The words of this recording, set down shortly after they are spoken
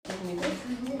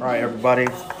All right, everybody.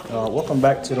 Welcome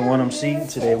back to the 1MC.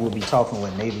 Today we'll be talking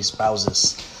with Navy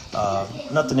spouses.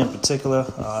 Nothing in particular.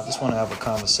 I just want to have a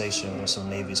conversation with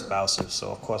some Navy spouses. So,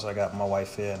 of course, I got my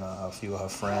wife here and a few of her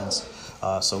friends.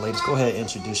 So, ladies, go ahead and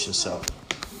introduce yourself.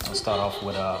 I'll start off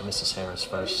with Mrs. Harris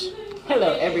first.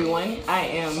 Hello, everyone. I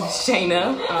am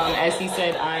Shayna. As he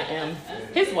said, I am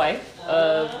his wife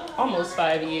of almost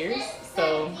 5 years.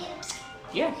 So,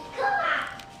 yeah.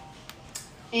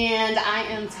 And I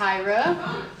am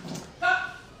Tyra.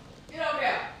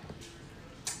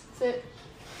 Sit.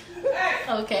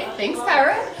 Okay, thanks,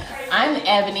 Tyra. I'm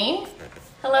Ebony.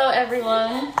 Hello,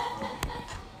 everyone.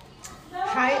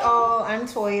 Hi, all. I'm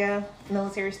Toya,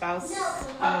 military spouse.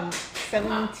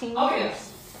 17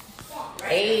 years.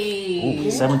 Hey.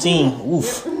 Ooh, 17.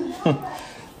 Oof.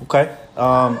 Okay.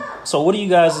 So what do you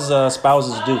guys as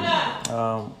spouses do?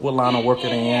 What line of work are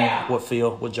they in? What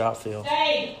field? What job field?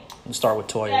 Let's start with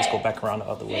Toya. Let's go back around the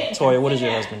other way. Toya, what does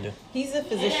your husband do? He's a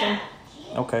physician.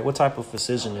 Okay. What type of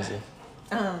physician is he?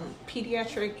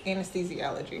 Pediatric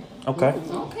anesthesiology. Okay.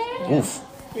 Okay. Oof.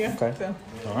 Yeah. Okay. So,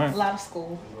 All right. a lot of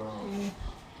school.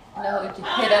 No, we can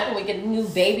hit up when we get a new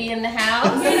baby in the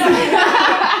house.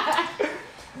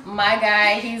 My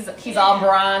guy, he's all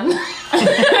brawn.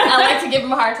 I like to give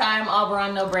him a hard time. All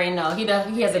brawn, no brain. No, he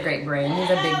has a great brain.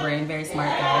 He's a big brain, very smart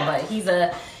guy. But he's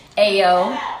a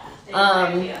AO.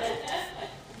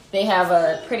 They have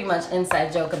a pretty much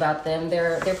inside joke about them.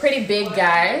 They're pretty big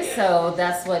guys, so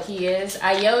that's what he is.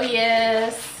 Ayo,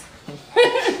 yes.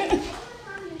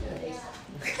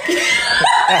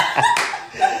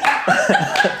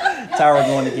 Tyra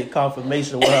going to get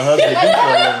confirmation of what her husband do for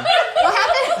a living. What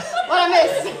happened? What I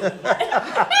missed?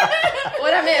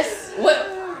 What I missed? What?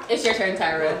 It's your turn,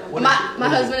 Tyra. My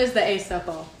husband is the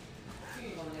ASEPO.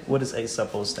 What does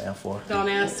ASEPO stand for? Don't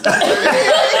ask. As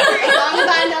long as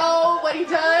I know what he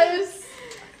does.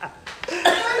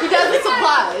 He does the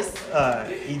supplies.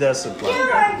 He does supply.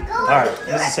 All right,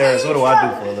 Mrs. Harris, what do I do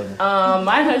for a living?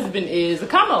 My husband is a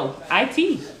commo, IT.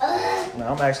 No,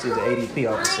 I'm actually the ADP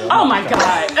officer. Oh, my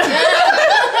God.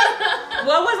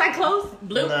 What was I close?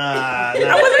 Blue? Nah. I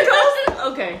wasn't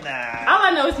close? Okay. Nah. All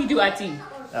I know is he do IT.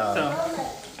 So,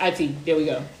 IT. There we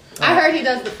go. I heard he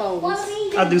does the phones.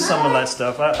 I do some of that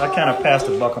stuff. I kind of pass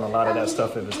the buck on a lot of that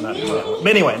stuff if it's not about. But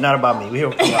anyway, not about me. We here.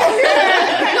 No,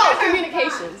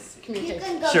 communications.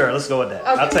 Sure, let's go with that.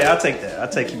 Okay. I'll take that. I'll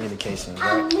take communications.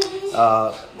 Right?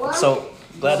 So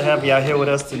glad to have you out here with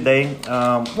us today.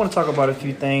 I want to talk about a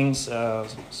few things,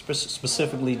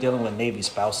 specifically dealing with Navy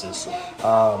spouses.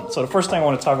 So the first thing I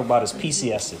want to talk about is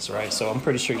PCSs, right? So I'm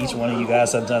pretty sure each one of you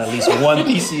guys have done at least one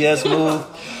PCS move.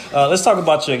 Let's talk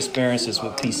about your experiences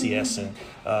with PCS. And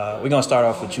we're going to start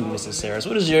off with you, Mrs. Harris.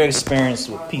 What is your experience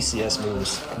with PCS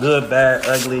moves? Good, bad,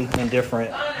 ugly,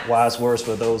 indifferent, wise words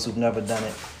for those who've never done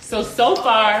it? So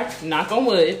far, knock on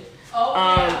wood,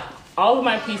 all of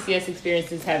my PCS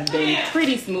experiences have been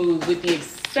pretty smooth, with the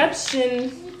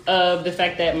exception of the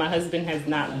fact that my husband has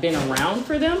not been around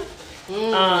for them.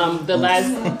 The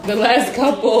last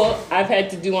couple I've had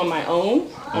to do on my own,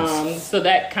 so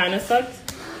that kind of sucked.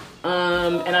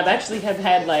 And I've actually have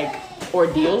had like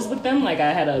ordeals with them. Like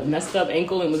I had a messed up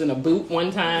ankle and was in a boot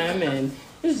one time, and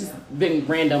it's just been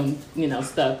random,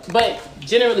 stuff. But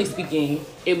generally speaking,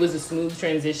 it was a smooth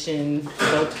transition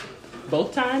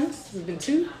both times. It's been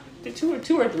two or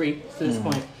three to this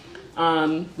point.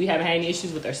 We haven't had any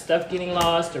issues with our stuff getting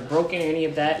lost or broken or any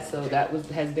of that, so that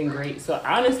has been great. So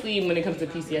honestly, when it comes to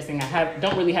PCSing,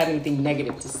 don't really have anything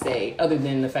negative to say other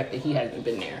than the fact that he hasn't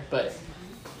been there. But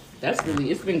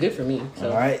it's been good for me.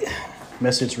 So. All right.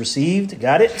 Message received.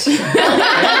 Got it?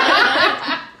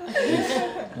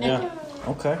 Yeah.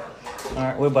 Okay. All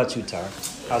right. What about you, Tara?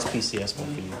 How's PCS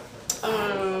been for you?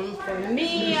 For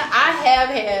me, I have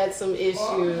had some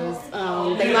issues.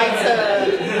 They like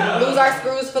to lose our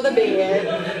screws for the bed.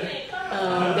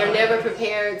 They're never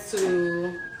prepared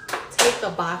to take the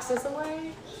boxes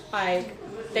away. Like,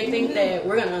 they think that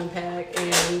we're going to unpack,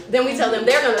 and then we tell them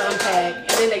they're going to unpack, and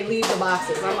then they leave the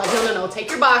boxes. And I'm like, no, take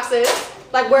your boxes.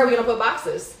 Like, where are we going to put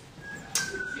boxes?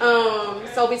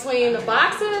 So between the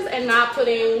boxes and not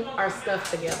putting our stuff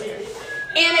together.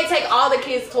 And they take all the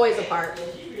kids' toys apart.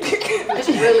 It's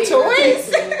really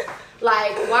Toys?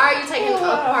 Like, why are you taking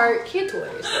apart kid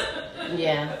toys?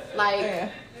 Yeah. Like,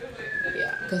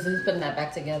 yeah. Because he's putting that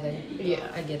back together. Yeah.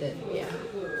 I get it. Yeah.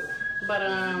 But,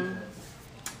 I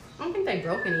don't think they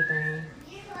broke anything.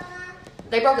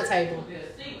 They broke a table.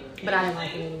 But I didn't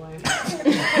like it anyway.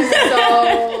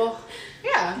 So,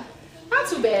 yeah. Not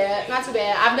too bad. Not too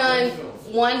bad. I've done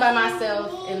one by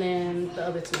myself, and then the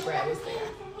other two, Brad was there.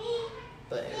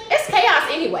 But it's chaos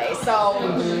anyway. So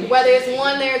whether it's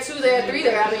 1 there, 2 there, 3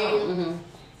 there, I mean,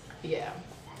 yeah,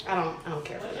 I don't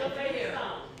care for that.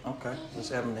 Okay, what's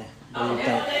happening? What do you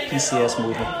think? PCS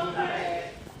movement.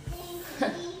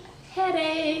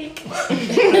 Headache.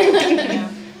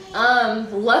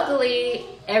 Luckily,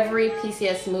 every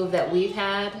PCS move that we've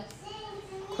had,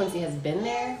 Quincy has been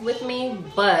there with me,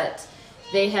 but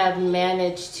they have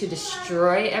managed to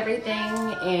destroy everything,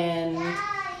 and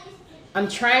I'm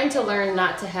trying to learn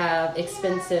not to have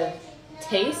expensive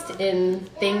taste in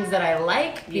things that I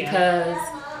like because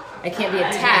I can't be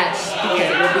attached because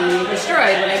it will be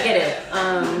destroyed when I get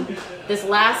it. This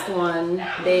last one,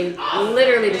 they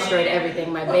literally destroyed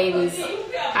everything. My baby's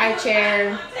high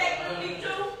chair,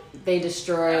 they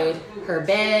destroyed her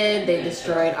bed, they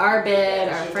destroyed our bed,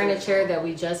 our furniture that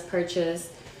we just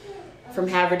purchased from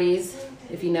Haverty's.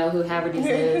 If you know who Haverty's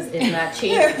is, it's not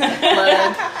cheap.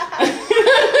 Plug.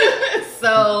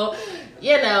 So,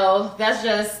 you know, that's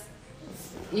just,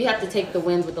 you have to take the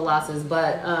wins with the losses.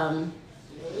 But, I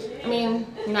mean,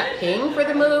 you're not paying for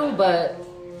the move, but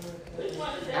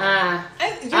I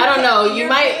don't know. You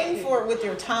might paying for it with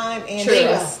your time and True.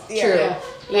 trust. True.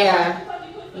 Yeah.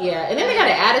 And then they got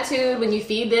an attitude when you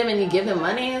feed them and you give them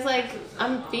money. It's like,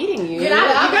 I'm feeding you. You're not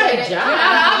You got a obligated. job. You're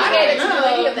not obligated to do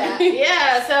any of that.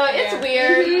 Yeah, so it's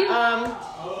weird.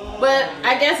 But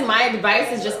I guess my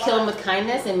advice is just kill them with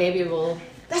kindness, and maybe it will.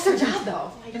 That's their job,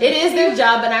 though. It is their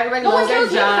job, and everybody loves their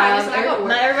kills me with kindness job. when I go to work.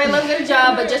 Not everybody loves their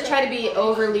job, but just try to be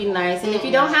overly nice. And if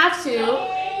you don't have to,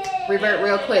 revert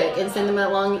real quick and send them a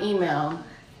long email.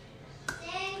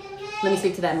 Let me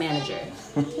speak to that manager.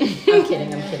 I'm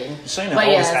kidding. Shayna But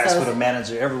always yeah, asks so- for the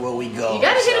manager everywhere we go. You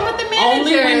gotta hit him with the manager.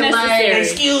 Only when necessary.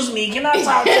 Excuse me, can I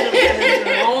talk to the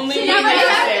manager? Only when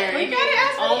necessary. We gotta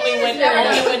ask for Only the when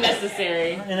manager.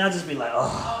 necessary. And I'll just be like,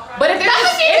 oh, But if they're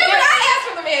just, When I ask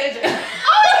for the manager. can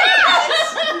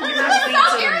I speak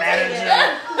to the manager?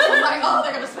 I'm like, oh,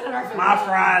 they're gonna spit on our food. My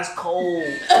fries cold.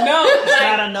 No, It's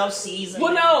like, not enough seasoning.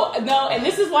 well, no, and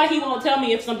this is why he won't tell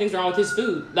me if something's wrong with his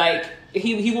food. Like,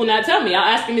 he will not tell me. I'll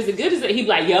ask him, is it good? Is it? He'd be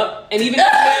like, yup. And even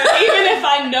if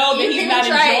I know that he's not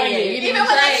enjoying it. Even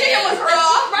when that chicken was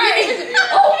raw, right?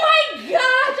 Oh my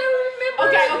gosh, I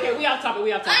remember. Okay, we off topic.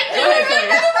 I Go do ahead, remember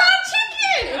Claire. the raw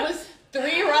chicken. It was 3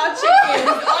 raw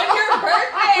chickens on your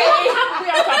birthday. We off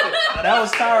topic. That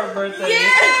was Tara's birthday.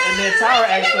 And then Tara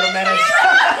asked for the manager.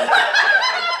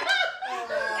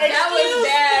 that was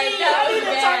bad. That was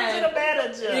Talk to bad. the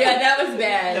manager. Yeah, that was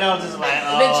bad. And I was just like,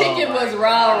 oh. The chicken was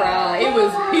raw. It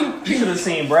was. You should have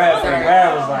seen Brad.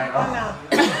 Brad was like, oh.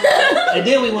 And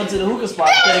then we went to the hookah spot.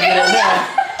 Couldn't get it now.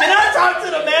 Can I talk to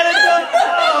the manager?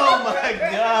 Oh my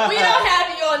god. We don't have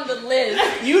you on the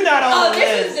list. You not on the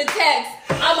This is list. the text.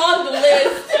 I'm on the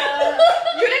list.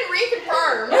 You didn't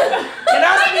reconfirm. Can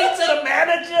I speak to the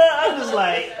manager? I'm just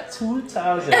like 2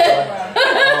 times. Oh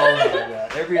my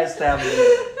god. Every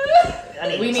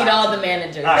establishment. We need all the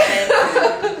managers. All right.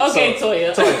 Okay,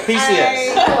 Toya.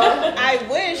 PCS. I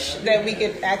wish that we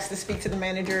could ask to speak to the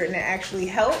manager and it actually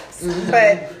helps,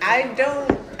 but I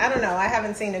don't know. I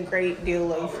haven't seen a great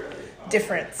deal of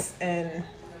difference in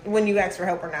when you ask for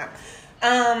help or not.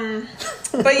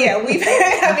 But yeah,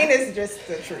 I mean, it's just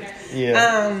the truth.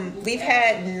 Yeah. We've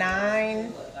had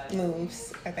 9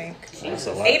 moves, I think. That's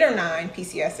a lot. 8 or 9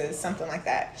 PCSs, something like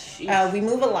that. We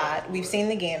move a lot. We've seen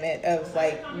the gamut of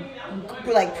like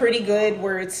pretty good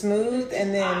where it's smooth,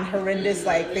 and then horrendous,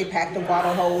 like they pack the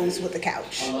water hose with a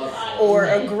couch or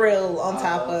a grill on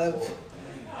top of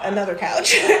another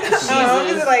couch.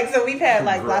 So we've had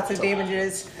like lots of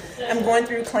damages. I'm going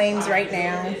through claims right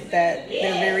now that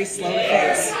they're very slow to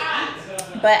fix.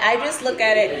 But I just look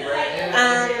at it,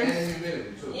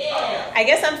 I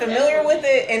guess I'm familiar with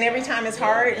it, and every time it's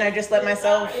hard, and I just let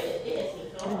myself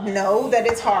know that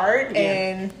it's hard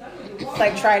and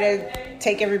like try to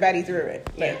take everybody through it.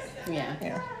 But,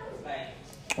 yeah.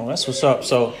 Well, that's what's up.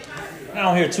 So I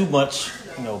don't hear too much,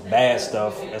 bad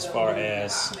stuff as far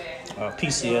as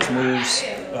PCS moves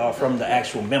from the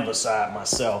actual member side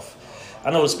myself. I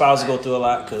know the spouses go through a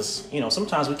lot because,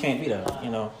 sometimes we can't be there,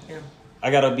 I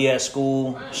gotta be at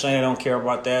school. Shayna don't care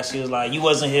about that. She was like, you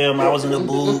wasn't here, I was in the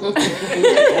booth.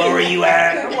 Where were you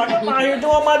at? I'm like, I'm out here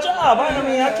doing my job.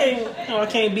 I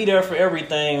can't be there for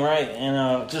everything, right?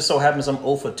 And just so happens I'm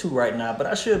 0 for 2 right now, but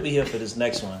I should be here for this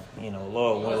next one.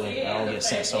 Lord willing, I don't get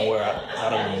sent somewhere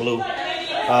out of the blue.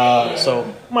 So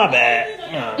my bad.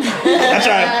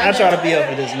 I try to be up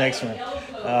for this next one.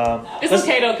 It's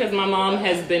okay though, because my mom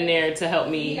has been there to help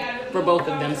me for both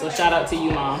of them. So shout out to you,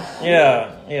 Mom.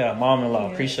 Yeah,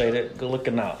 mom-in-law, appreciate it. Good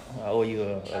looking out. I owe you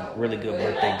a really good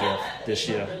birthday gift this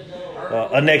year.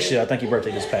 Next year, I think your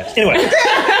birthday just passed. Anyway,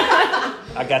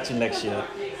 I I got you next year.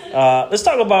 Let's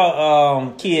talk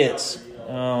about kids.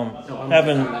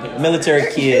 Having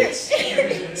military kids.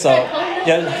 So,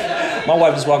 yeah, my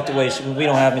wife just walked away. We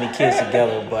don't have any kids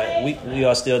together, but we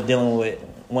are still dealing with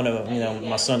one of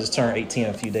my son just turned 18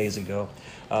 a few days ago.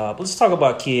 But let's talk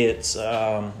about kids.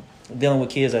 Dealing with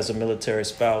kids as a military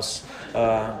spouse.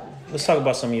 Let's talk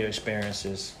about some of your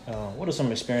experiences. What are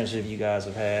some experiences you guys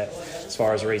have had as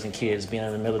far as raising kids, being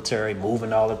in the military,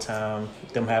 moving all the time,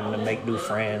 them having to make new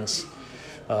friends,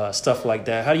 stuff like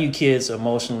that? How do you kids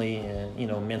emotionally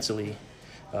and mentally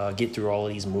get through all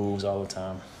of these moves all the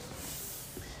time?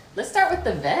 Let's start with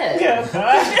the vet. Yeah, give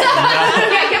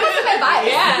us some advice.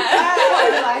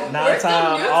 Yeah.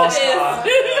 9-time all-star.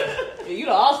 You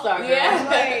the all-star. Yeah.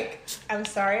 Like, I'm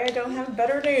sorry, I don't have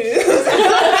better news. It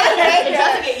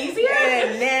doesn't get easier.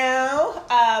 And now,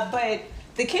 but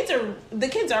the kids are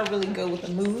really good with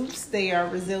the moves. They are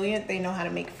resilient. They know how to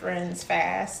make friends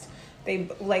fast.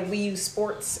 We use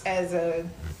sports as a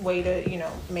way to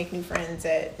make new friends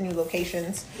at new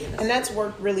locations, and that's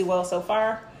worked really well so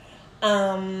far.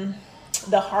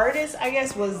 The hardest, I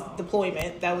guess, was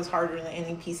deployment. That was harder than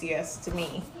any PCS to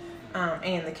me,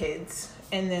 and the kids.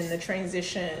 And then the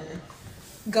transition,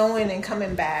 going and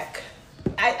coming back.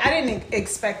 I didn't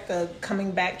expect the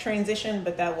coming back transition,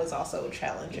 but that was also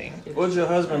challenging. What did your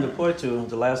husband deploy to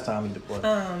the last time he deployed?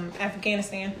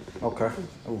 Afghanistan. Okay.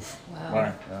 Oof. Wow. All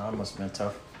right. Yeah, that must have been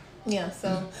tough. Yeah.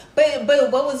 So, but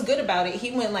what was good about it?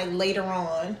 He went later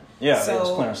on. Yeah. So they was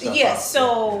clearing stuff yeah. out.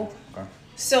 So. Yeah. Okay.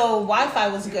 So Wi-Fi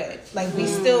was good. We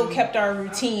still kept our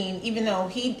routine, even though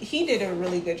he did a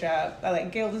really good job.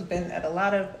 Gil's been at a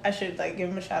lot of. I should give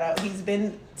him a shout out. He's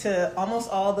been to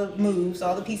almost all the moves,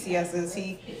 all the PCSs.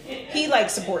 He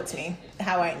supports me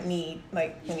how I need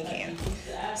when he can.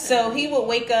 So he would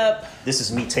wake up. This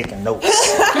is me taking notes.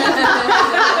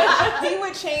 He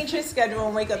would change his schedule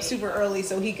and wake up super early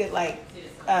so he could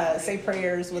say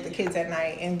prayers with the kids at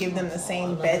night and give them the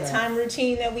same bedtime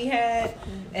routine that we had,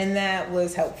 and that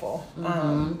was helpful.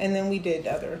 And then we did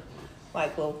other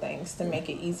little things to make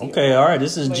it easier. Okay, all right.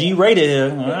 This is G-rated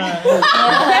here. All right.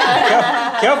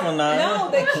 Careful now. No,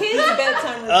 the kids'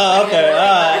 bedtime routine. Oh, okay. All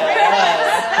right.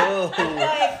 Cool. Good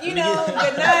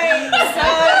night,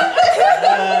 son. Good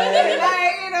night,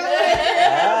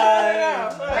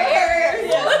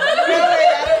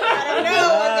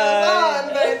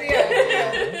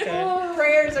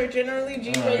 generally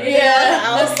G-rated.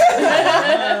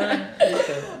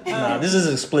 Nah, this is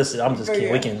explicit. I'm just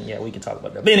kidding. We can talk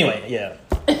about that. But anyway, yeah.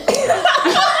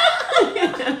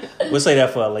 We'll say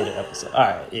that for a later episode. All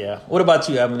right, yeah. What about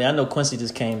you, Emily? I know Quincy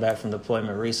just came back from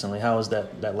deployment recently. How was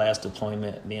that last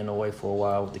deployment, being away for a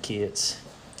while with the kids?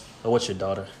 Or what's your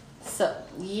daughter? So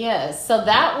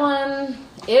that one,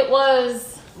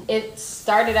 it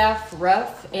started off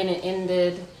rough and it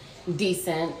ended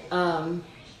decent.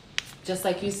 Just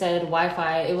like you said,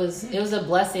 Wi-Fi, it was a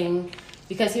blessing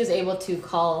because he was able to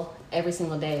call every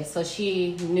single day. So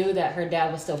she knew that her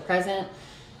dad was still present.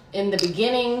 In the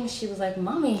beginning, she was like,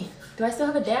 "Mommy, do I still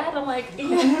have a dad?" I'm like,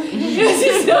 "Yes,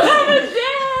 you still have a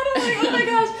dad." I'm like, "Oh my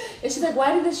gosh." And she's like,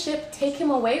 "Why did the ship take him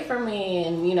away from me?"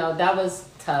 And, that was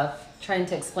tough trying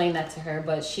to explain that to her.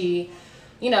 But she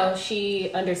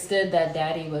understood that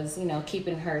daddy was,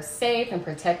 keeping her safe and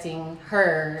protecting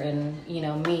her and,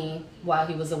 me while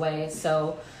he was away.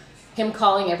 So him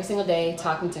calling every single day,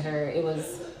 talking to her, it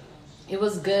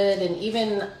was good. And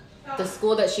even the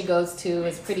school that she goes to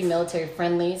is pretty military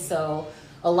friendly. So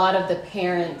a lot of the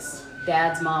parents,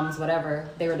 dads, moms, whatever,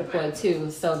 they were deployed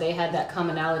too. So they had that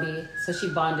commonality. So she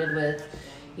bonded with,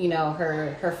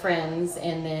 her friends,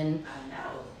 and then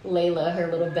Layla, her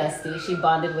little bestie, she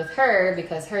bonded with her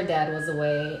because her dad was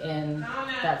away, and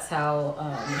that's how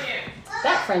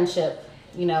that friendship,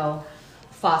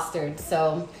 fostered.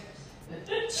 So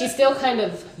she's still kind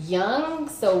of young,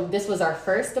 so this was our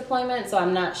first deployment, so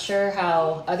I'm not sure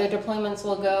how other deployments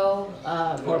will go.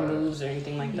 Or moves or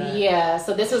anything like that. Yeah,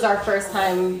 so this was our first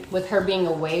time with her being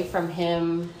away from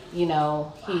him. He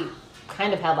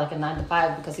kind of had a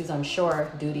 9-to-5 because he was on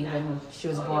shore duty when she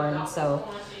was born, so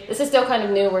this is still kind of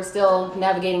new. We're still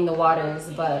navigating the waters,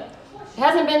 but it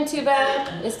hasn't been too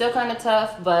bad. It's still kind of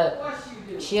tough, but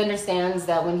she understands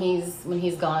that when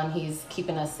he's gone, he's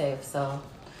keeping us safe. So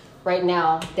right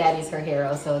now, Daddy's her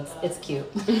hero, so it's cute.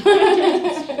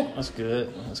 That's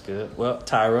good. Well,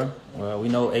 Tyra, we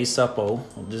know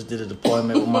ASUPO. Just did a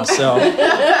deployment with myself.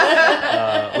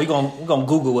 We're gonna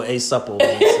Google what ASUPO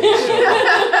is.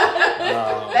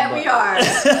 That we are.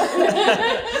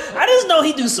 I just know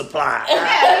he do supply,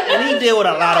 and he deal with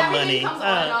a lot of money. He comes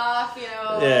on and off,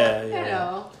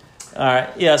 Yeah. All right,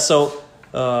 yeah. So,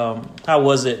 how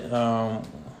was it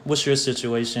what's your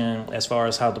situation as far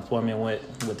as how deployment went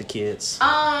with the kids?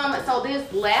 So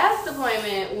this last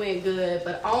deployment went good,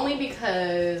 but only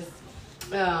because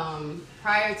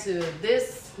prior to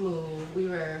this move, we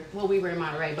were in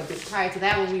Monterey, but prior to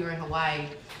that one, we were in Hawaii,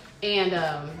 and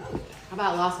I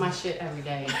about lost my shit every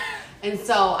day, and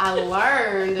so I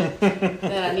learned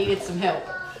that I needed some help.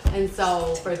 And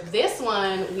so for this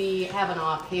one, we have an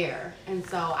au pair, and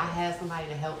so I had somebody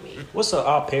to help me. What's an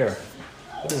au pair?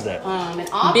 What is that? An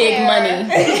au Big pair, money.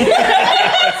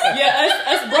 Yeah,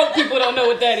 us broke people don't know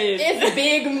what that is. It's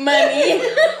big money.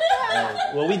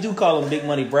 Well, we do call them Big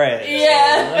Money Brad.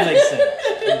 Yeah. So that makes sense.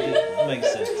 That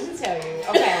makes sense. Let me tell you.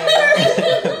 Okay.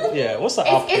 Yeah, what's an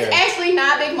au pair? It's actually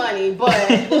not big money, but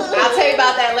I'll tell you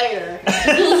about that later.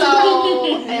 So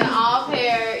an au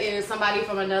pair is somebody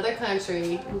from another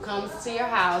country who comes to your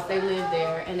house. They live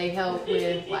there and they help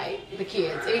with like the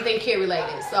kids, anything kid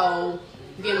related. So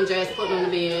getting them dressed, putting them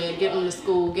to bed, getting them to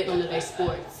school, getting them to their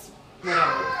sports,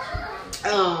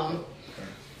 whatever.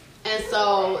 And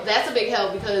so that's a big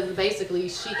help because basically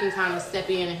she can kind of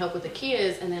step in and help with the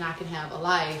kids, and then I can have a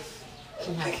life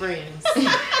and have friends.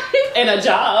 And a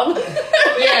job.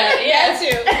 Yeah,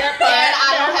 too. And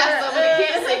I don't have some of the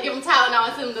kids say give them Tylenol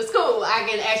and send them to school. I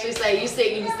can actually say you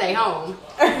sick, you can stay home.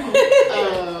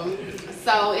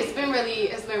 So it's been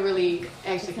really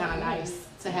actually kind of nice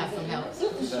to have some help.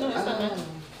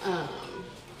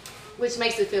 Which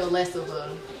makes it feel less of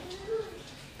a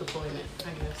deployment,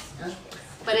 I guess.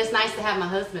 But it's nice to have my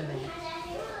husband there.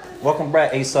 Welcome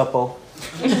back, Asapo.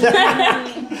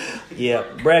 Yeah,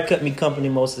 Brad kept me company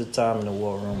most of the time in the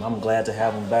war room. I'm glad to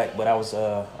have him back, but I was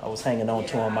hanging on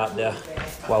to him out there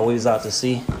while we was out to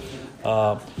sea.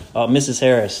 Mrs.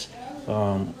 Harris,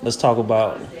 let's talk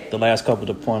about the last couple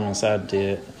of deployments I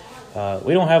did.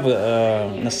 We don't have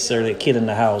necessarily a kid in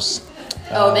the house.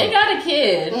 They got a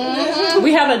kid. Mm-hmm.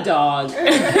 We have a dog.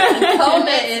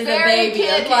 Coleman is a baby.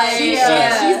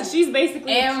 Okay, she's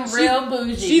basically real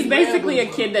bougie. She's basically a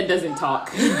kid that doesn't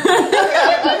talk.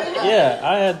 Yeah,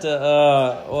 I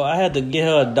had to get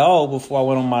her a dog before I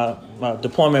went on my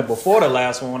deployment before the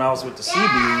last one when I was with the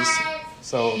Seabees.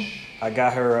 So I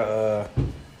got her.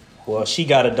 She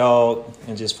got a dog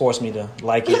and just forced me to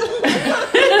like it.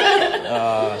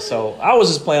 So I was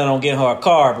just planning on getting her a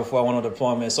car before I went on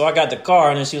deployment. So I got the car,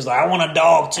 and then she was like, I want a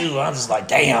dog too. I was just like,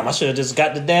 damn, I should have just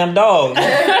got the damn dog.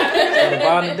 Instead of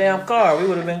buying the damn car, we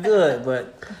would have been good.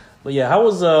 But yeah, how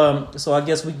was so I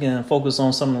guess we can focus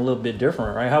on something a little bit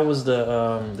different, right? How was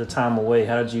the time away?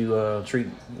 How did you treat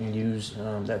and use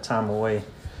that time away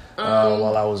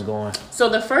while I was going? So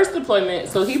the first deployment,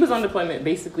 so he was on deployment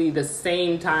basically the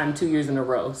same time 2 years in a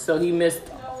row. So he missed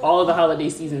all of the holiday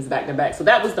seasons back to back. So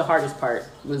that was the hardest part,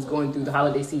 was going through the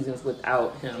holiday seasons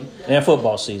without him. And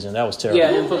football season, that was terrible.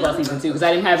 Yeah, and football season too, because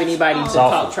I didn't have anybody to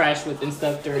talk trash with and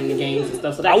stuff during the games and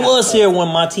stuff. So that I was here when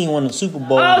my team won the Super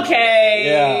Bowl. Okay.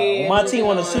 Yeah, when my team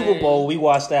won the Super Bowl, we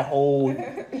watched that whole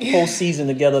season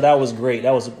together. That was great.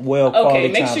 That was quality Okay,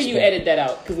 make time sure you spent. edit that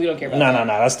out because we don't care about that.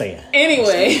 No, that's staying.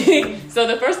 Anyway, so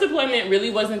the first deployment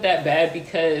really wasn't that bad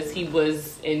because he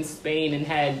was in Spain and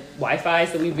had Wi-Fi,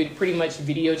 so we pretty much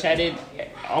video chatted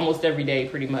almost every day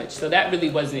pretty much. So that really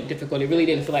wasn't difficult. It really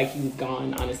didn't feel like he was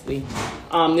gone, honestly.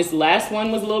 This last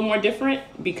one was a little more different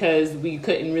because we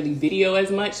couldn't really video as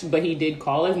much, but he did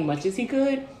call as much as he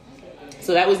could.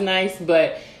 So that was nice,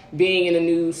 but being in a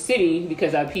new city,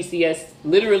 because our PCS,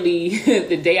 literally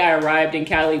the day I arrived in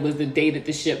Cali was the day that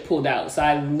the ship pulled out. So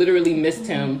I literally missed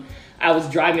him. I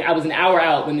was an hour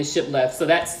out when the ship left, so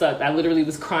that sucked. I literally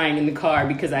was crying in the car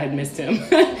because I had missed him.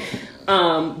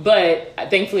 But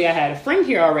thankfully I had a friend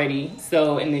here already,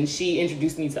 and then she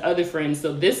introduced me to other friends.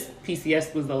 So this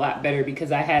PCS was a lot better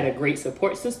because I had a great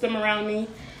support system around me.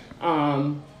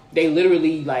 They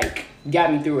literally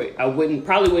got me through it. I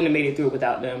probably wouldn't have made it through it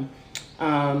without them.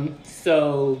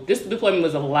 So this deployment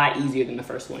was a lot easier than the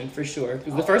first one, for sure.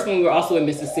 Because the first one we were also in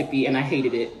Mississippi and I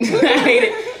hated it.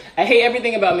 I hate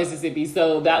everything about Mississippi.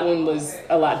 So that one was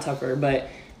a lot tougher, but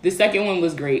the second one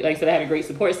was great. Like I said, I had a great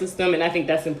support system, and I think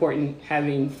that's important,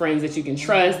 having friends that you can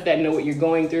trust, that know what you're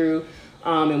going through.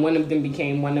 And one of them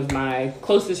became one of my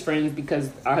closest friends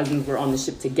because our husbands were on the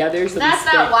ship together. So that's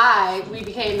not why we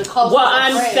became the closest. Well,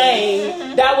 I'm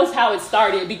saying that was how it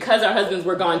started because our husbands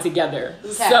were gone together.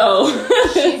 Okay. So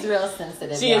she's real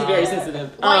sensitive. She is very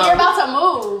sensitive. Well, you're about to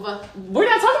move. We're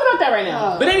not talking about that right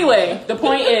now. But anyway, the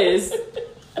point is,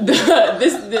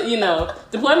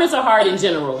 deployments are hard in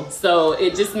general. So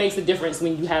it just makes a difference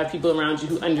when you have people around you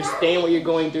who understand what you're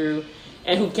going through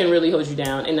and who can really hold you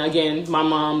down. And again, my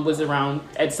mom was around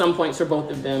at some points for both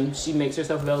of them. She makes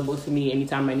herself available to me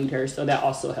anytime I need her, so that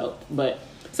also helped.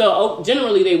 So So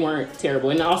generally they weren't terrible.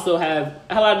 And I also have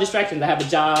a lot of distractions. I have a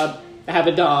job, I have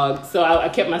a dog, so I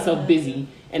kept myself busy,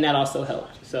 and that also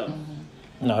helped. So.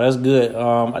 No, that's good.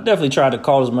 I definitely tried to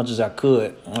call as much as I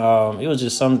could. It was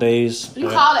just some days. You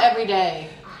called every day.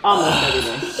 Almost every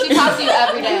day. She talks to you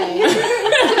every day. She's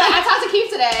like, I talked to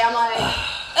Keith today. I'm like,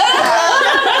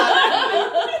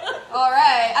 all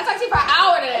right. I talked to you for an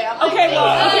hour today. I'm like, Okay,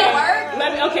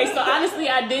 well, okay. so honestly,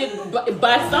 I did,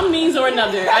 by some means or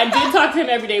another, I did talk to him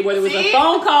every day, whether it was a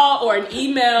phone call or an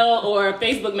email or a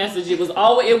Facebook message. It was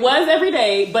every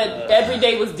day, but every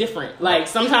day was different. Like,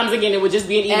 sometimes, again, it would just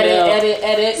be an email.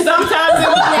 Edit. Sometimes it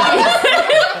would be...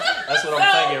 That's what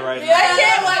I'm thinking right now. I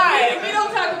can't lie. We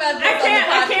don't talk about this on the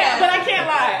podcast. But I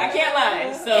can't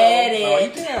lie. So, No,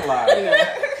 you can't lie.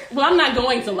 well, I'm not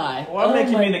going to lie. Well, I'm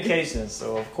in communications,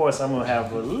 so of course I'm gonna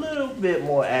have a little bit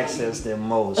more access than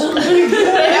most.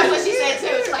 That's what she said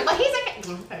too. She's like, but he's okay.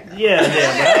 Yeah.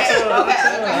 Okay. You don't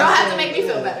have to make me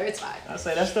feel better. It's fine. I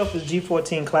say that stuff is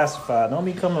G14 classified. Don't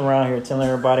be coming around here telling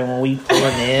everybody when we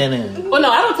pulling in and. Well,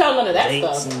 no, I don't tell none of that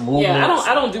dates stuff. and movements.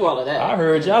 I don't do all of that. I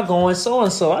heard y'all going so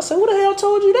and so. I said, who the hell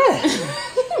told you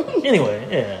that? Anyway,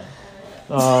 yeah.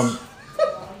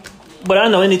 But I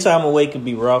know any time away could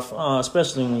be rough,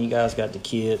 especially when you guys got the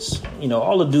kids. You know,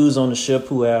 all the dudes on the ship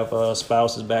who have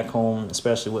spouses back home,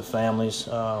 especially with families,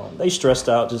 they stressed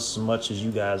out just as much as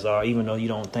you guys are, even though you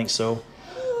don't think so.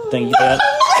 Think that?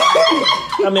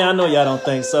 I mean, I know y'all don't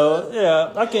think so.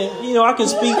 Yeah, I can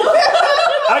speak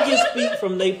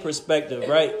from their perspective,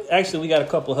 right? Actually, we got a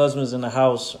couple of husbands in the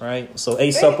house, right? So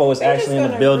A-Suppo is actually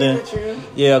in the building.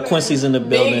 Yeah, Quincy's in the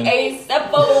building. Big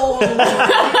A-Suppo. Big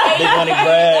money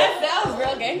Brad. That sounds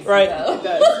real gangster. Right. Though.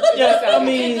 Yeah, I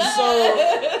mean,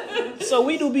 so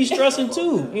we do be stressing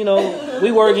too. You know,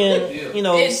 we working,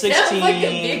 16. Like a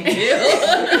big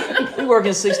deal. We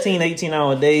working 16,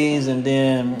 18-hour days, and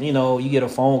then, you get a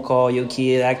phone call, your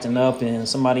kid acting up, and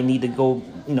somebody need to go,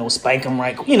 spank them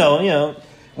right.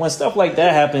 When stuff like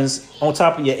that happens on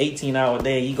top of your 18-hour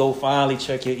day, you go finally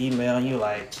check your email, and you're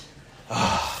like,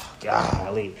 oh,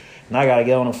 golly. And I got to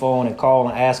get on the phone and call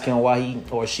and ask him why he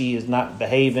or she is not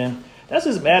behaving. That's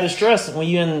just bad as stress when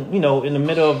you're in the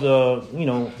middle of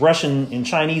the, Russian and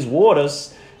Chinese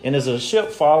waters, and there's a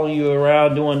ship following you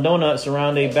around doing donuts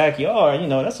around their backyard.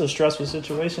 That's a stressful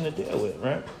situation to deal with,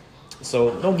 right?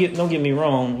 So don't get me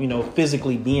wrong.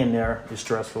 Physically being there is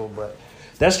stressful, but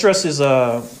that stress is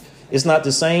it's not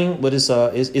the same, but it's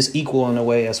equal in a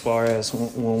way as far as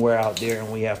when we're out there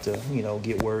and we have to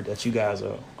get word that you guys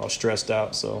are stressed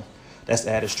out. So that's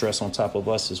added stress on top of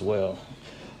us as well.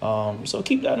 So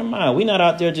keep that in mind. We're not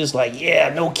out there just like,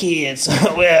 yeah, no kids.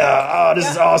 Well, this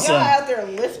is awesome. Y'all out there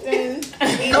lifting.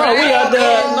 We out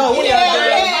there.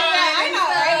 I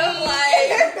know,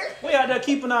 right? We out there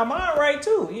keeping our mind right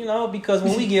too, because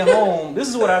when we get home, this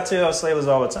is what I tell sailors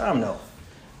all the time, though.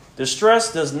 The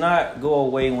stress does not go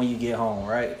away when you get home,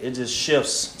 right? It just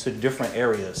shifts to different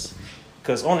areas.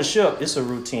 Because on the ship, it's a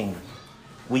routine.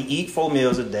 We eat 4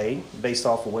 meals a day based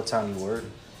off of what time you work.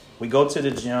 We go to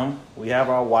the gym. We have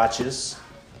our watches.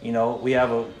 We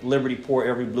have a Liberty Port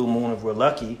every blue moon if we're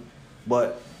lucky.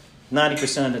 But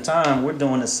 90% of the time, we're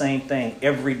doing the same thing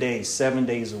every day, 7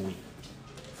 days a week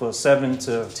for 7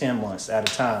 to 10 months at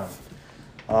a time.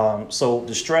 So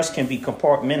the stress can be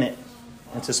compartmented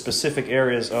into specific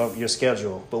areas of your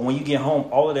schedule. But when you get home,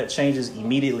 all of that changes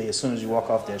immediately as soon as you walk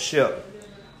off that ship.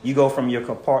 You go from your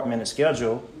compartmented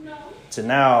schedule to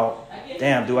now,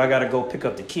 damn, do I got to go pick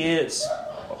up the kids?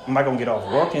 Am I going to get off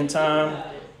work in time?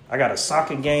 I got a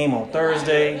soccer game on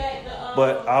Thursday,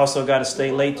 but I also got to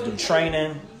stay late to do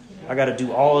training. I got to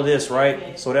do all of this,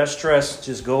 right? So that stress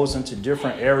just goes into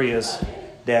different areas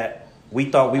that we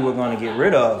thought we were going to get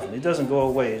rid of. It doesn't go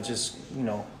away. It just,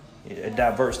 it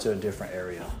diverts to a different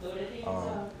area.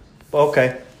 But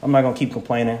okay, I'm not going to keep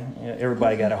complaining.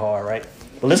 Everybody got it hard, right?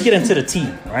 But let's get into the tea,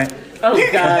 right? Oh,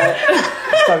 God.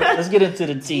 Let's get into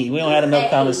the tea. We don't have enough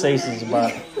conversations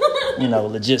about,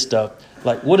 legit stuff.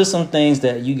 Like, what are some things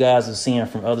that you guys are seeing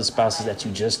from other spouses that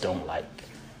you just don't like?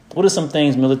 What are some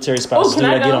things military spouses do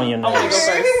that get on your nerves?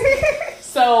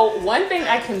 So one thing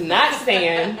I cannot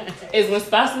stand is when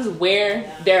spouses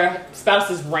wear their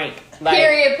spouse's rank. Like,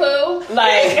 Period, poo.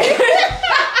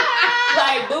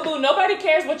 Like, boo-boo, nobody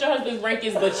cares what your husband's rank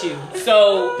is but you.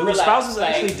 So, do spouses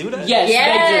actually do that? Yes, they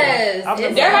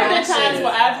do. There have been Yes. times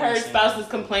where I've heard spouses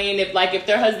complain if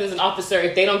their husband's an officer,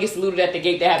 if they don't get saluted at the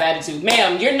gate, they have attitude.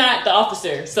 Ma'am, you're not the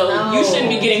officer, so you shouldn't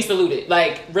be getting saluted.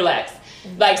 Like, relax.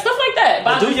 Like, stuff like that.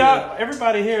 But do y'all,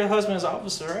 everybody here, husband is an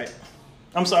officer, right?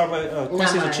 I'm sorry, but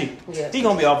Quincy's a chief. Yeah. He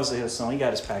gonna be officer here soon. He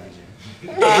got his packaging.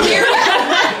 Period, poo.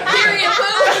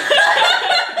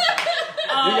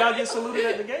 Do y'all get saluted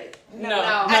at the gate? No.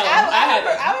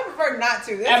 I would prefer not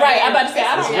to. Right, I'm about to say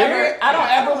I don't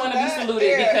ever want to be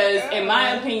saluted because, in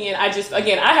my opinion, I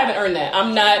haven't earned that.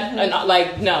 I'm not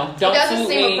don't salute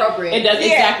me. Appropriate. It doesn't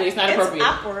exactly. It's not appropriate.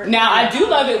 Awkward. Now I do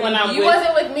love it when I'm. You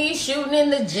wasn't with me shooting in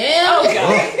the gym. Oh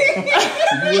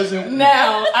God.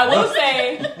 Now I will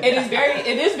say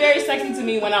it is very sexy to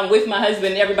me when I'm with my husband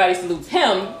and everybody salutes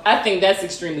him. I think that's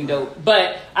extremely dope.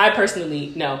 But I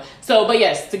personally no. So, but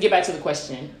yes, to get back to the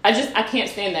question, I can't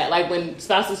stand that. Like when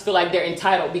spouses feel like they're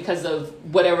entitled because of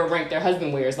whatever rank their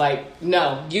husband wears. Like,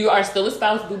 no, you are still a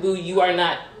spouse, boo boo. You are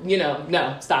not,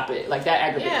 no, stop it. Like that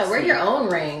aggravates. Yeah, wear your own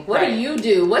rank. What do you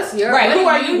do? What's your right? Who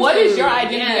are you? What is your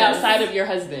identity identity outside of your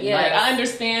husband? Yes. Like, I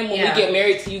understand when we get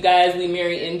married to you guys, we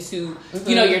marry into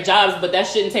your jobs, but that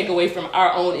shouldn't take away from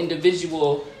our own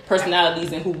individual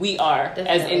personalities and who we are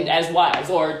as wives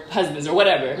or husbands or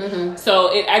whatever.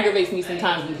 So it aggravates me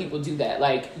sometimes when people do that.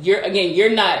 Like you're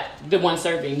not the one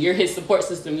serving. You're his support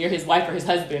system. You're his wife or his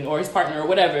husband or his partner or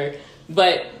whatever.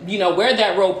 But wear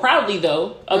that role proudly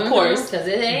though, of course.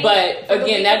 But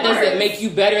again, that doesn't make you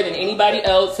better than anybody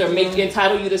else or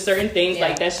entitle you to certain things. Yeah.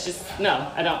 Like that's just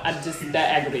I don't. That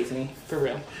aggravates me for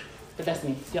real. But that's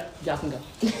me. Y'all can go.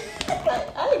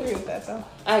 I agree with that though.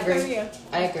 I agree.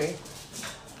 I agree.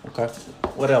 Okay.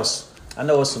 What else? I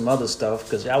know it's some other stuff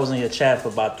because I was in your chat for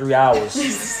about 3 hours.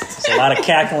 It's a lot of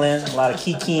cackling, a lot of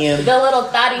kikiing. The little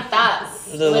thotty thoughts.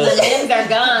 When the men are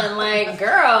gone, like,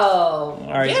 girl,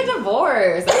 get a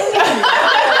divorce. I don't even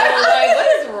know. Like, what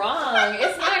is wrong?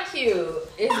 It's not cute.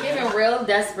 It's giving real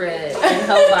desperate and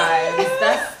hoe vibes.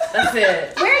 That's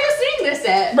it. Where are you seeing this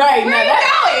at? Right. Where are you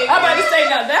going? I'm about to say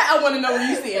now that I want to know where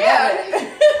you see it.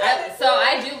 So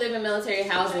I do live in military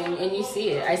housing, and you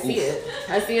see it. I see it.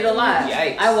 I see it a lot.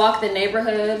 Yikes. I walk the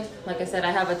neighborhood. Like I said,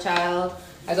 I have a child.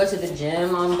 I go to the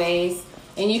gym on base,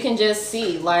 and you can just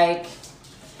see, like,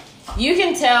 you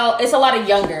can tell it's a lot of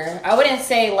younger. I wouldn't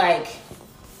say, like,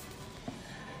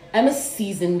 I'm a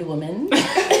seasoned woman. Yes,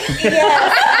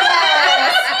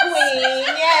 queen,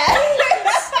 yes.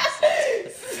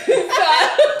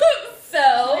 So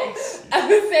I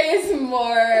would say it's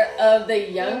more of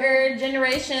the younger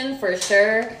generation for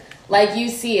sure. Like you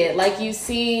see it. Like you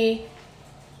see,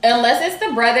 unless it's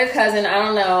the brother, cousin, I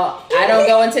don't know. I don't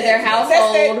go into their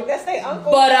household. That's their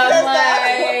uncle. But I'm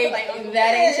like,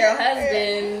 that ain't your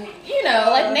husband.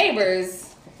 Like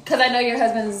neighbors. Because I know your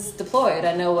husband's deployed.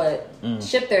 I know what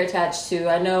ship they're attached to.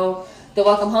 I know the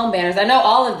welcome home banners. I know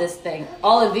all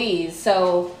of these.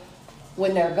 So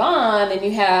when they're gone and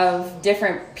you have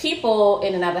different people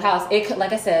in and out of the house, it could,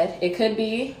 like I said, it could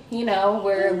be,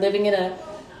 we're living in a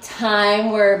time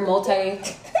where I was like,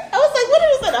 what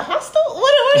is it, a hostel?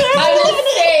 What I'm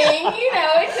just saying,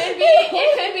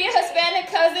 it could be a Hispanic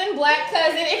cousin, black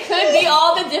cousin, it could be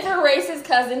all the different races,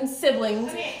 cousins,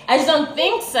 siblings. I just don't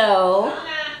think so.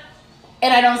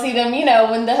 And I don't see them,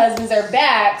 when the husbands are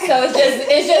back. So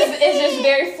it's just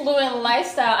very fluent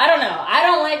lifestyle. I don't know. I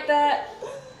don't like that.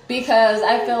 Because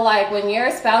I feel like when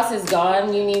your spouse is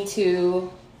gone, you need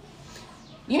to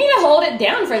hold it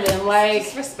down for them. Like,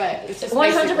 it's respect. It's just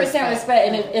 100% respect.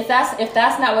 And if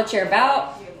that's not what you're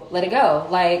about, let it go.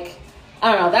 Like,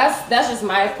 I don't know. That's just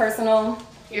my personal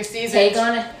take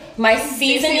on it. My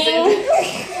seasoning.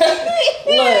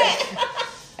 Look,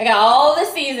 I got all the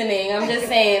seasoning. I'm just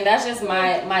saying that's just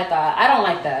my thought. I don't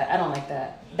like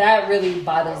that. That really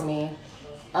bothers me.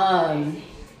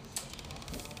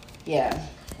 Yeah.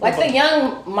 Like the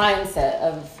young mindset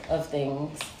of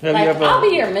things. I'll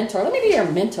be your mentor. Let me be your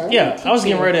mentor. Yeah, I was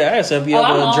getting ready to ask. Have you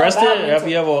ever addressed it? Have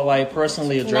you ever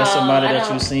personally addressed somebody that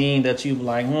you've seen that you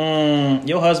like?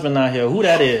 Your husband not here. Who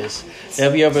that is?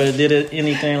 Have you ever did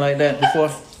anything like that before?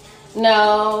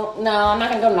 No, I'm not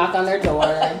gonna go knock on their door.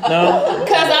 No,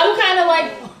 because I'm kind of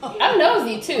like I'm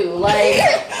nosy too. Like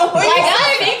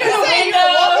I think through the window.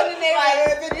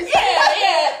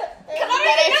 Yeah. Come on,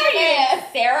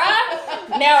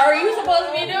 Sarah. Now, are you supposed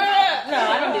to be doing that? No,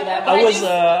 I don't do that.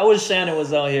 I wish Shannon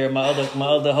was out here. My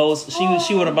other host.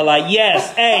 She would have been like,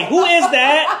 "Yes, hey, who is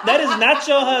that? That is not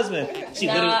your husband."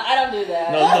 I don't do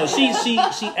that. No.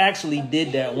 She actually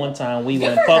did that one time. We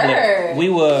were in public. Her. We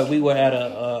were at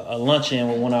a luncheon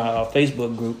with one of our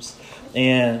Facebook groups,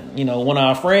 and one of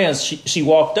our friends. She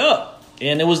walked up,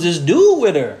 and there was this dude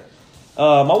with her.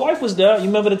 My wife was there. You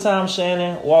remember the time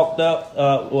Shannon walked up,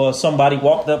 or somebody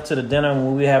walked up to the dinner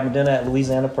when we were having dinner at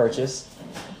Louisiana Purchase,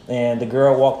 and the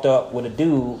girl walked up with a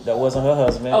dude that wasn't her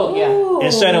husband. Oh yeah.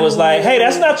 And Shannon was like, "Hey,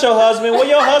 that's not your husband. Where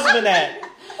your husband at?"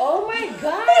 Oh my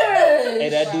god. Hey,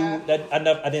 that dude.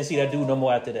 I didn't see that dude no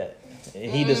more after that.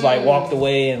 he just like walked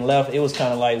away and left. It was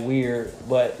kind of like weird,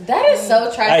 but that is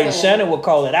so trifling. like Shannon would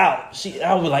call it out.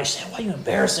 I would be like, Shannon, why you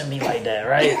embarrassing me like that,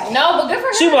 right? No, but good for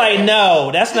her. She was like,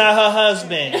 no, that's not her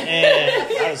husband,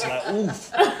 and I was like,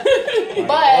 oof. Like,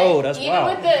 but oh, that's even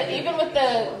wild. with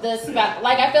the spouse,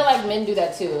 like I feel like men do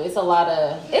that too. It's just a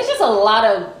lot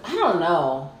of I don't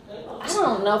know.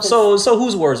 If So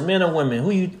who's worse, men or women?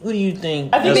 Who do you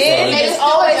think? I think Men, it's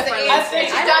always the I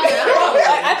answer.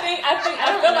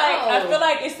 feel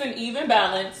like it's an even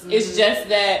balance. Mm-hmm. It's just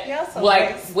that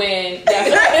when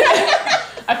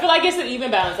I feel like it's an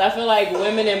even balance. I feel like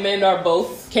women and men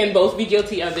can both be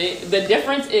guilty of it. The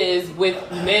difference is with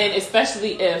men,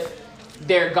 especially if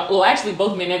they're actually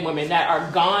both men and women that are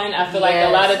gone. I feel like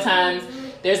a lot of times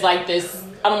there's like this.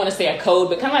 I don't want to say a code,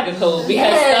 but kind of like a code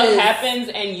because stuff happens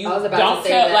and you don't tell.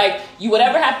 That. Like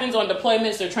whatever happens on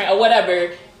deployments or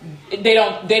whatever. They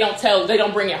don't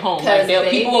bring it home. Like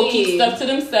people will keep stuff to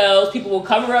themselves. People will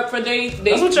cover up for they.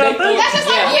 That's what y'all think. That's just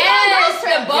like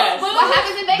the boat boo. What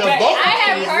happens in Vegas? I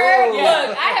have heard.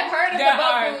 Look, I have heard of the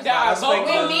boat boo. That's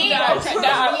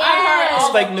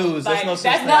fake news. There's no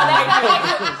such thing.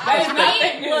 That is not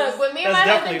fake news. Look, when me and my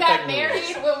husband got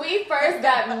married, when we first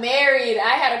got married,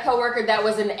 I had a coworker that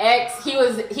was an ex. He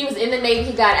was in the Navy.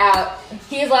 He got out.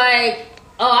 He's like,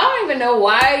 oh, I don't even know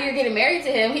why you're getting married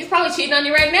to him. He's probably cheating on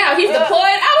you right now. He's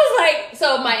deployed. I was like,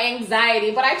 so my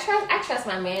anxiety, but I trust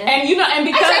my man. And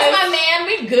because I trust my man,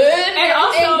 we good. And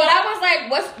also, but I was like,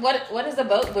 what is a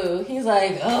boat boo? He's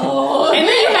like, oh. And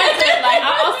then you have to like,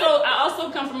 I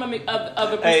also come from a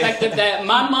perspective that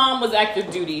my mom was active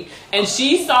duty, and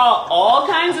she saw all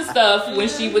kinds of stuff when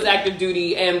she was active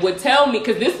duty, and would tell me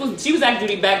because she was active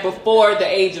duty back before the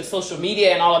age of social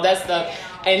media and all of that stuff.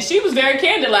 And she was very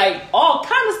candid, like all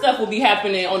kind of stuff will be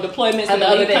happening on deployments in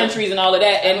other countries and all of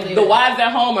that. And the wives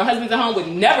at home or husbands at home would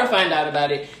never find out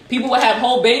about it. People would have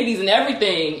whole babies and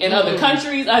everything in other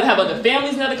countries. I'd have other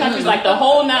families in other countries, like the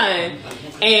whole nine.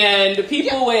 And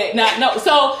people would not know.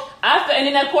 So and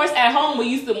then of course at home when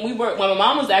my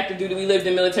mom was active duty, we lived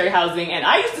in military housing, and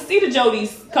I used to see the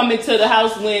Jodies come into the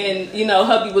house when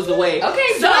hubby was away.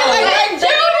 Okay, so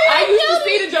I used to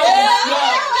see the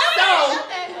Jodies.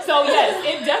 So yes,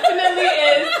 it definitely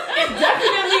is.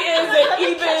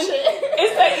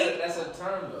 That's a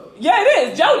term though. Yeah, it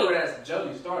is. Jody. Where that's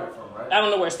Jody started from, right? I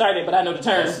don't know where it started, but I know the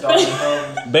term.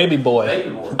 Baby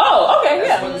boy. Oh, okay,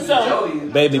 yeah. So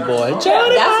baby boy.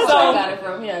 Jody. That's where I got it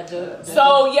from. Yeah, Jody.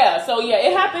 So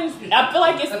it happens. I feel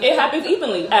like it happens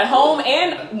evenly at home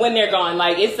and when they're gone.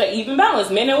 Like it's an even balance,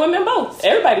 men and women both.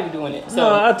 Everybody be doing it. So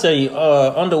no, I'll tell you.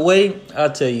 On the way,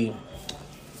 I'll tell you.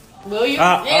 Will you?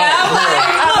 What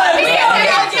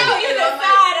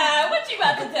you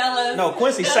about to tell us? No,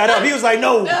 Quincy sat up. He was like,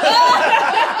 no.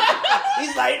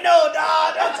 He's like, no,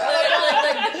 dog. Don't tell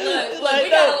him. Look, we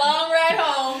got a long ride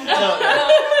home.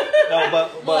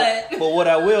 But what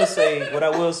I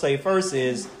will say first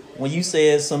is when you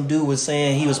said some dude was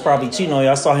saying he was probably cheating on you,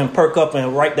 I saw him perk up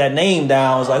and write that name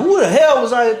down. I was like, who the hell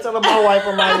was I telling my wife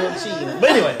I'm out here cheating?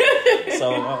 But anyway,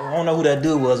 so I don't know who that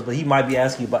dude was, but he might be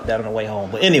asking you about that on the way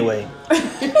home. But anyway,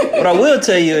 what I will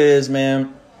tell you is,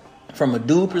 man, from a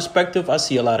dude perspective, I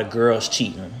see a lot of girls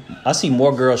cheating. I see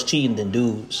more girls cheating than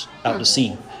dudes out to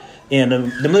sea. And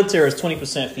the military is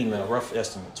 20% female, rough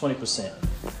estimate, 20%.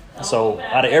 So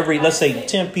out of let's say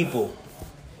 10 people,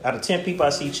 out of 10 people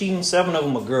I see cheating, 7 of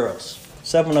them are girls.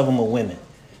 7 of them are women,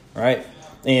 right?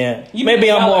 And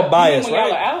maybe I'm more biased, when right?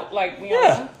 Y'all are out, like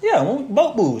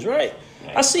boat boos, right?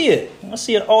 I see it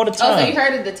all the time. Oh, so you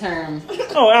heard of the term?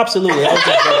 Oh, absolutely. I was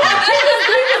just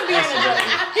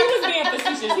He was being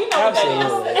facetious. He knows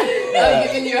what that is. Oh,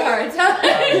 giving you a hard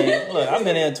time. Look, I've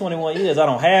been here 21 years. I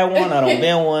don't have one. I don't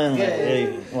been one.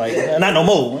 Like not no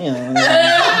more. You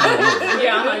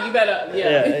better.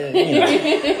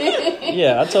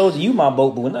 Yeah, I told you my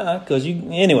boat, but nah, cause you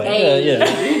anyway.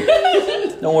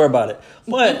 Hey. Don't worry about it.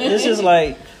 But it's just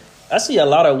like I see a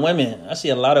lot of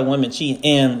women cheating,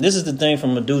 and this is the thing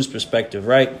from a dude's perspective,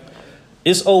 right?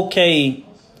 It's okay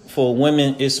for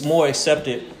women. It's more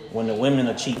accepted when the women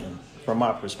are cheating, from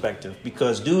my perspective,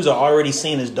 because dudes are already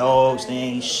seen as dogs. They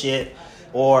ain't shit,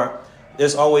 or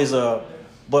there's always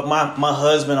but my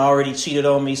husband already cheated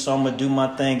on me, so I'm gonna do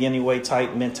my thing anyway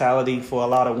type mentality for a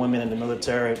lot of women in the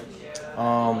military.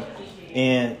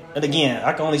 And again,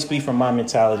 I can only speak from my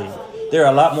mentality. There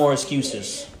are a lot more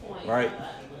excuses, right,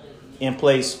 in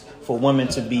place for women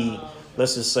to be,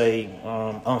 let's just say,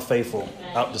 unfaithful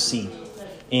out to sea.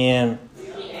 And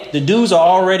the dudes are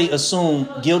already assumed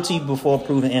guilty before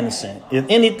proven innocent. If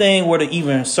anything were to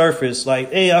even surface,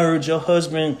 like, hey, I heard your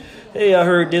husband, hey, I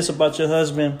heard this about your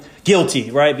husband,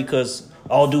 guilty, right? Because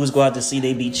all dudes go out to sea,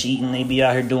 they be cheating, they be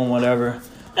out here doing whatever.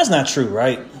 That's not true,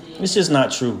 right? It's just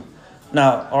not true.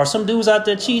 Now, are some dudes out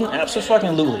there cheating?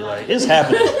 Absolutely. Like, it's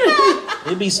happening.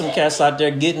 There be some cats out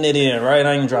there getting it in, right?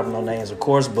 I ain't dropping no names, of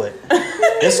course, but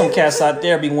there's some cats out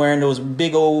there be wearing those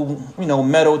big old,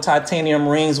 metal titanium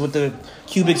rings with the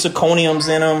cubic zirconiums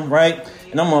in them, right?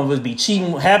 And them motherfuckers be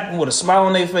cheating, happy with a smile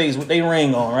on their face with their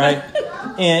ring on, right?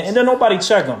 And then nobody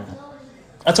check them.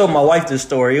 I told my wife this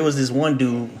story. It was this one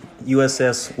dude,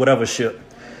 USS whatever ship.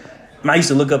 And I used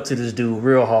to look up to this dude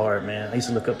real hard, man. I used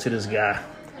to look up to this guy.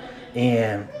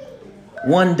 And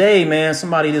one day, man,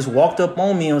 somebody just walked up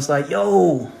on me and was like,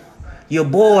 yo, your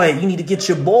boy, you need to get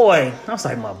your boy. I was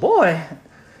like, my boy?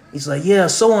 He's like, yeah,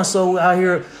 so-and-so out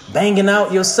here banging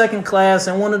out your second class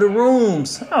in one of the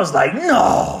rooms. I was like,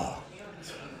 no.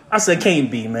 I said,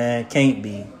 can't be, man, can't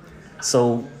be.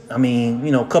 So, I mean,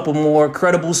 a couple more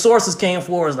credible sources came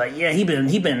forward. It's like, yeah, he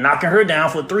been knocking her down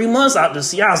for 3 months out to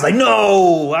sea. I was like,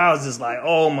 no. I was just like,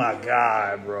 oh my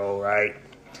God, bro, right?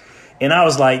 And I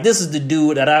was like, this is the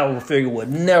dude that I would figure would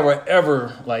never,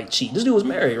 ever, cheat. This dude was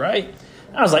married, right?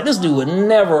 I was like, this dude would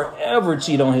never, ever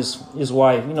cheat on his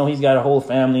wife. He's got a whole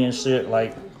family and shit,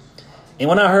 And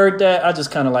when I heard that, I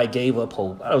just kind of, gave up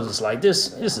hope. I was just like,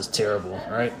 this is terrible,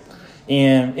 right?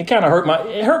 And it kind of hurt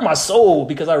my soul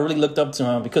because I really looked up to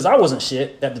him because I wasn't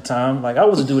shit at the time. I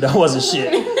was a dude that wasn't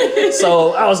shit.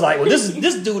 So I was like, well, this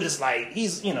dude is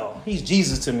he's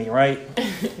Jesus to me, right?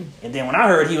 And then when I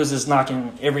heard he was just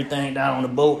knocking everything down on the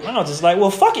boat, I was just like,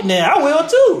 well, fuck it then. I will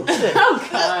too. Shit. Oh,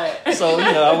 God. So,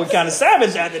 I was kind of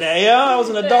savage after that. Yeah, I was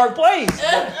in a dark place.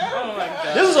 Oh, my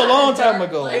God. This was a long time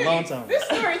ago. A long time ago. This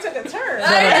story took a turn.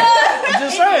 I'm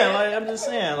just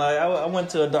saying. I went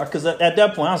to a dark, because at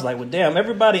that point I was like, well, damn,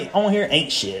 everybody on here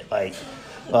ain't shit. But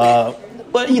I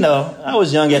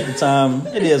was young at the time.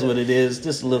 It is what it is.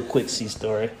 Just a little quick sea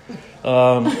story.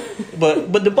 But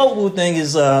the boat boo thing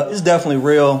is definitely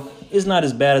real. It's not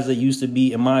as bad as it used to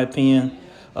be, in my opinion.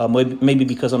 Maybe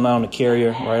because I'm not on the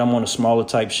carrier, right? I'm on a smaller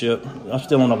type ship. I'm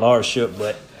still on a large ship,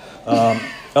 but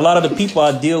a lot of the people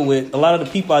I deal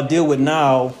with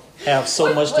now have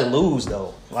so much to lose,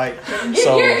 though. Your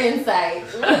insight.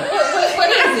 What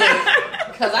is it?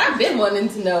 Because I've been wanting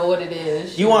to know what it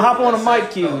is. You want to hop on a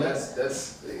mic, Q? No,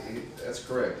 that's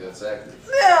correct. That's accurate.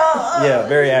 Yeah,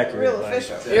 very accurate. Real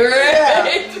official. You're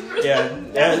right. Yeah.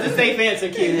 That was a safe answer,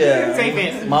 Q. Yeah. Safe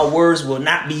answer. My words will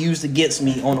not be used against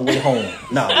me on the way home.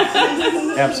 No,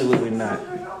 absolutely not.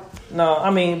 No,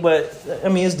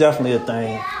 it's definitely a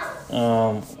thing.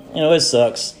 It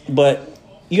sucks, but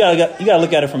you gotta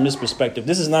look at it from this perspective.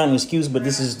 This is not an excuse, but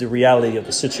this is the reality of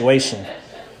the situation.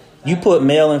 You put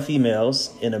male and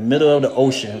females in the middle of the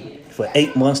ocean for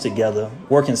 8 months together,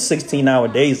 working 16-hour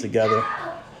days together.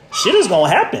 Shit is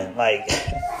gonna happen.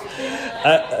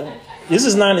 This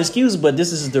is not an excuse, but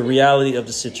this is the reality of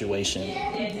the situation.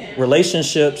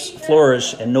 Relationships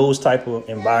flourish in those type of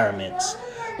environments,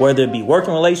 whether it be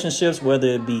working relationships, whether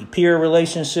it be peer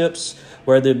relationships,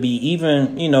 whether it be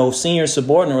even, senior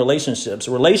subordinate relationships.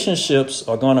 Relationships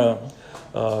are gonna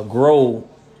grow,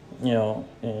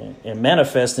 and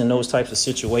manifest in those types of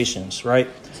situations, right?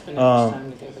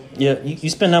 You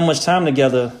spend that much time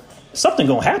together, something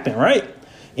gonna happen, right?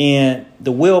 And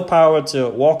the willpower to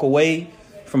walk away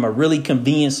from a really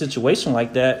convenient situation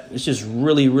like that, it's just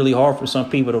really, really hard for some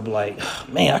people to be like,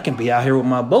 man, I can be out here with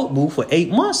my boat boo for 8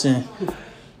 months and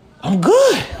I'm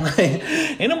good.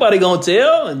 Ain't nobody gonna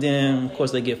tell. And then, of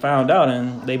course, they get found out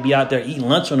and they be out there eating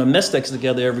lunch on the mess decks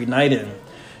together every night and,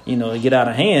 they get out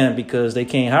of hand because they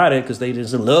can't hide it because they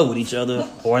just in love with each other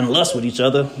or in lust with each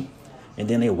other. And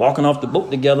then they walking off the boat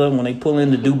together when they pull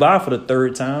into Dubai for the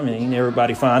third time, and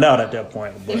everybody find out at that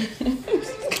point. But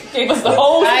gave us the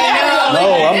whole.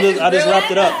 I just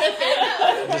wrapped it up.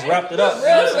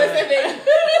 Real specific.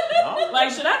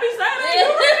 Should I be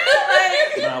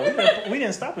silent? We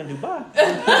didn't stop in Dubai.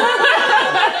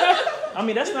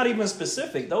 That's not even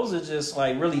specific. Those are just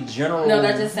really general. No,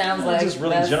 that just sounds like just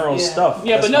really general stuff.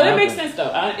 Yeah, but no, that makes sense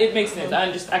though. It makes sense.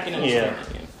 I can understand.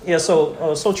 Yeah. So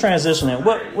transitioning.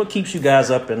 What keeps you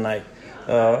guys up at night?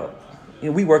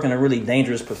 We work in a really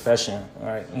dangerous profession. All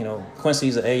right.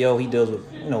 Quincy's an AO. He deals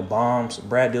with bombs.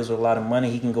 Brad deals with a lot of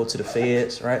money. He can go to the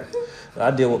feds. Right.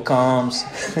 I deal with comms.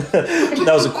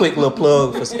 That was a quick little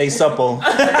plug for ASUPO.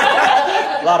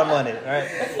 A lot of money. Right.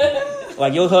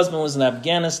 Your husband was in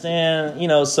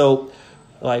Afghanistan. So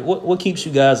what keeps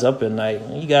you guys up at night?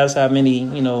 You guys have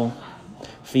any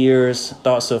fears,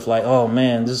 thoughts of oh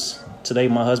man, today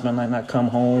my husband might not come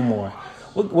home, or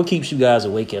what keeps you guys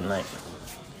awake at night?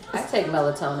 I take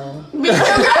melatonin.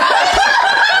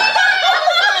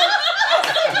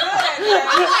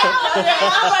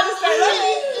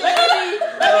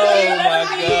 my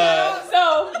God.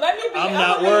 So let me be. I'm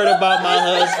not worried about my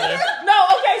husband. No,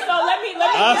 okay. So let me.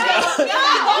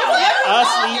 I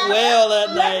sleep well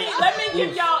at night. Let me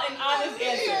give y'all an honest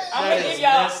answer. I'm gonna give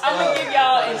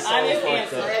y'all an honest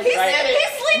answer. He said it.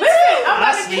 Listen, I'm I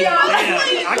about to sleep. give y'all.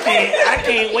 I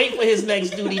can't wait for his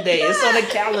next duty day. It's on the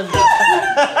calendar.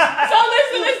 So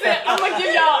listen. I'm gonna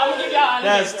give y'all honest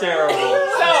That's answer. terrible.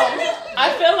 So I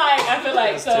feel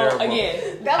like That's so terrible.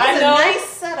 again. That was I know, a nice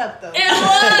setup, though. It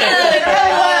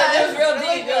was real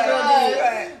deep. It was real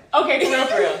deep. Okay,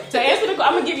 for real. To answer the question,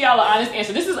 I'm gonna give y'all an honest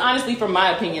answer. This is honestly from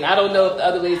my opinion. I don't know if the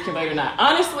other ladies can relate or not.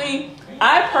 Honestly,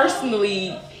 I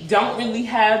personally don't really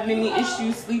have many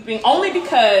issues sleeping, only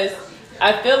because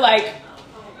I feel like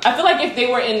if they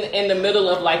were in the middle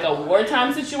of like a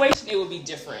wartime situation, it would be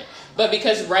different. But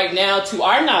because right now, to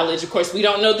our knowledge, of course, we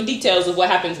don't know the details of what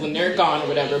happens when they're gone or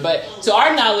whatever. But to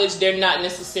our knowledge, they're not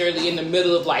necessarily in the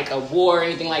middle of like a war or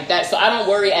anything like that. So I don't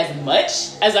worry as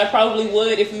much as I probably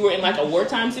would if we were in like a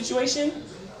wartime situation.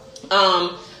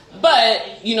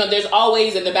 But, you know, there's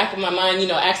always in the back of my mind, you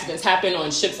know, accidents happen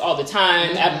on ships all the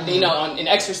time, you know, in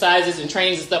exercises and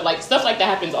trains and stuff like that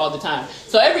happens all the time.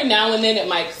 So every now and then it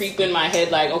might creep in my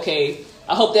head like, okay,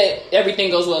 I hope that everything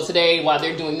goes well today while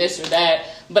they're doing this or that.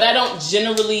 But I don't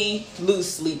generally lose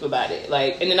sleep about it.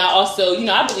 Like, and then I also, you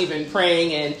know, I believe in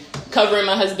praying and covering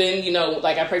my husband, you know,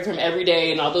 like I pray for him every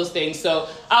day and all those things. So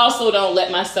I also don't let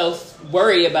myself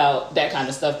worry about that kind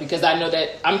of stuff because I know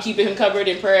that I'm keeping him covered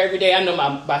in prayer every day. I know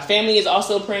my family is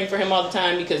also praying for him all the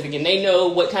time because, again, they know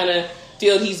what kind of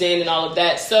field he's in and all of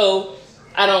that. So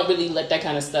I don't really let that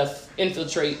kind of stuff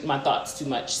infiltrate my thoughts too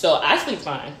much. So I sleep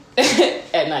fine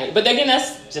at night. But again,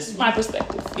 that's just my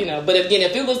perspective, you know. But again,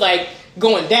 if it was like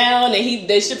going down and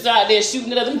the ships are out there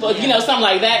shooting at other people, you know, something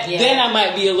like that, then I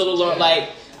might be a little like,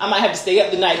 I might have to stay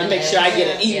up the night to make sure I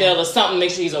get an email or something,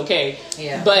 make sure he's okay.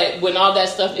 Yeah. But when all that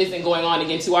stuff isn't going on,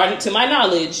 again, to my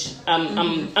knowledge,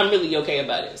 I'm really okay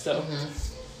about it. So.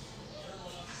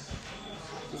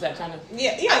 That kind of I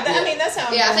mean that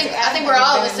sounds. Yeah, I think we're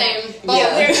all in the same boat.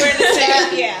 Yeah, we're in the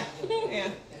same. Yeah.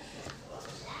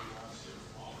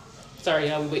 Sorry,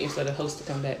 y'all. We're waiting for the host to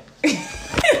come back.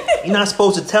 You're not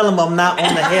supposed to tell him I'm not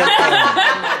on the headphone.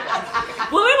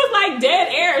 Well, it was like dead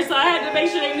air, so I had to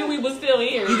make sure they knew we was still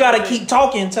here. You gotta keep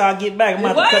talking until I get back. I'm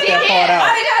gonna have to cut that part out.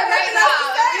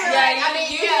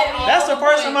 That's the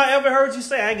first time I ever heard you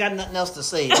say I ain't got nothing else to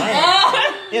say.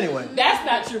 Anyway. That's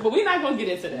not true, but we're not gonna get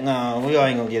into that. No, we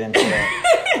ain't gonna get into that.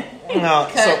 No,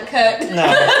 cut.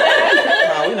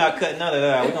 No, we're not cutting none of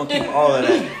that. We're gonna keep all of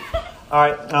that. All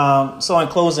right. So in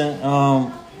closing,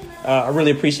 I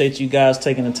really appreciate you guys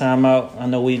taking the time out. I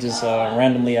know we just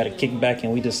randomly had a kickback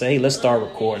and we just say, hey, let's start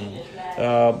recording.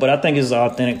 But I think it's an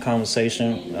authentic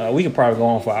conversation. We could probably go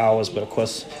on for hours, but of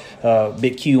course,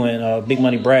 Big Q and Big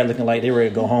Money Brad looking like they ready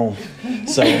to go home.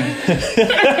 So,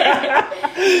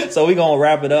 so we're going to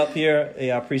wrap it up here.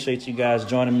 Hey, I appreciate you guys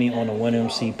joining me on the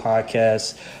WinMC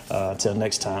podcast. Till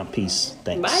next time, peace.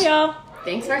 Thanks. Bye, y'all.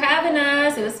 Thanks for having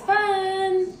us. It was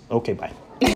fun. Okay, bye.